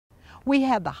We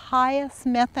have the highest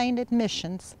methane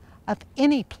emissions of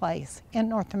any place in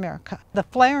North America. The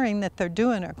flaring that they're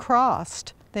doing across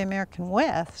the American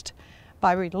West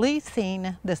by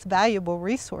releasing this valuable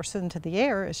resource into the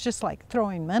air is just like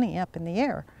throwing money up in the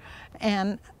air.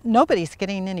 And nobody's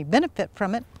getting any benefit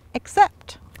from it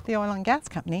except the oil and gas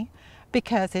company,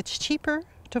 because it's cheaper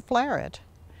to flare it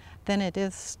than it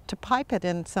is to pipe it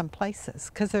in some places,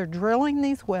 because they're drilling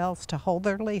these wells to hold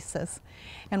their leases.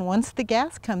 And once the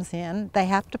gas comes in, they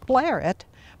have to flare it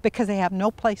because they have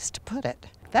no place to put it.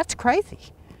 That's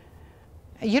crazy.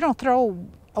 You don't throw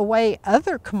away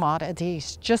other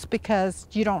commodities just because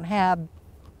you don't have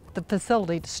the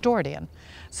facility to store it in.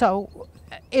 So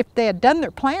if they had done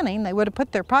their planning, they would have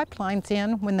put their pipelines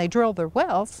in when they drilled their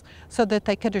wells so that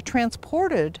they could have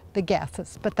transported the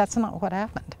gases, but that's not what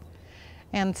happened.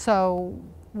 And so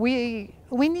we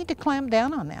need to clamp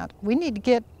down on that. We need to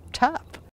get tough.